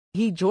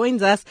He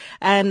joins us,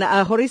 and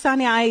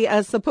Horisani,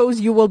 I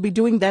suppose you will be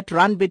doing that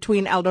run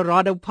between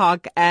Eldorado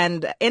Park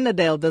and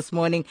Ennerdale this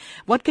morning.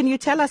 What can you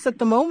tell us at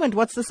the moment?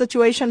 What's the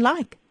situation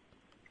like?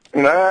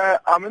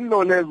 I'm in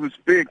Lole as we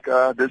speak.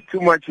 There's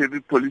too much heavy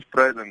police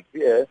presence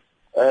here.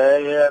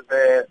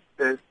 The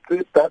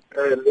street that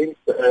links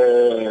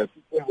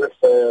with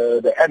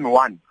the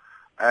N1,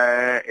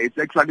 it's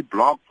actually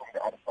blocked from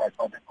the other side.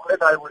 But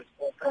when I was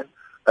open,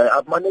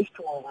 I've managed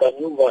to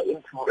maneuver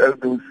into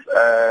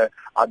Eldorado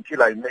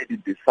until I made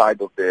it the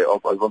side of the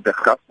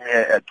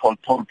Grasmere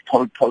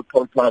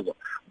toll plaza.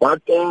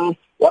 But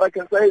what I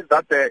can say is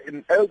that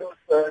in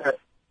Eldorado,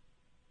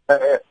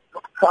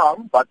 looks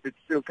calm, but it's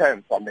still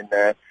tense. I mean,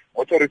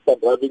 motorists are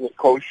driving with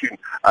caution,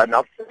 and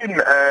I've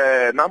seen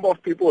a number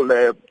of people,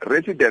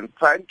 residents,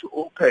 trying to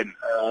open,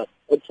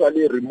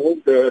 actually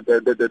remove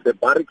the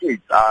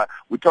barricades.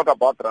 We talk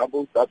about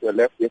rubble that were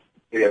left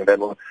yesterday, and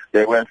then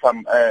there were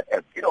some,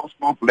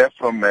 smoke left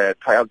from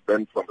tires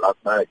burned from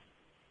last night.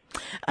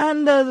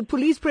 And the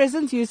police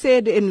presence, you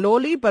said in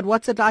Loli, but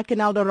what's it like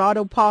in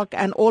Eldorado Park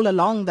and all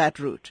along that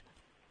route?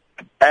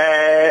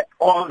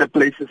 All the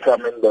places, I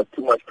mean, there's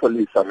too much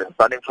police. I mean,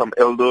 starting from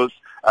Eldorado,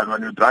 and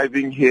when you're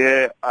driving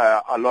here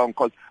along,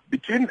 because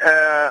between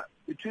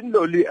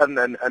Loli and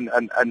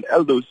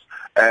Eldorado,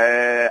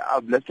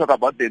 let's talk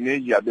about the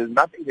Nigeria. There's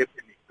nothing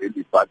happening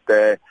really, but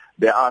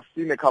there are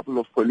still a couple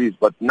of police.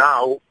 But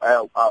now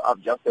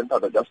I've just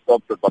entered. I just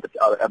stopped, but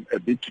I'm a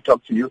bit to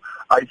talk to you.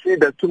 I see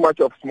there's too much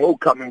of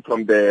smoke coming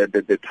from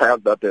the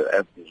tires that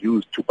have been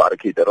used to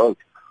barricade the road.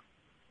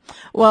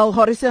 Well,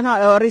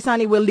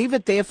 Horisani, we'll leave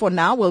it there for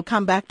now. We'll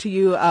come back to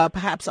you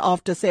perhaps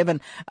after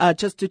 7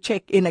 just to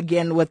check in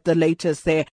again with the latest there.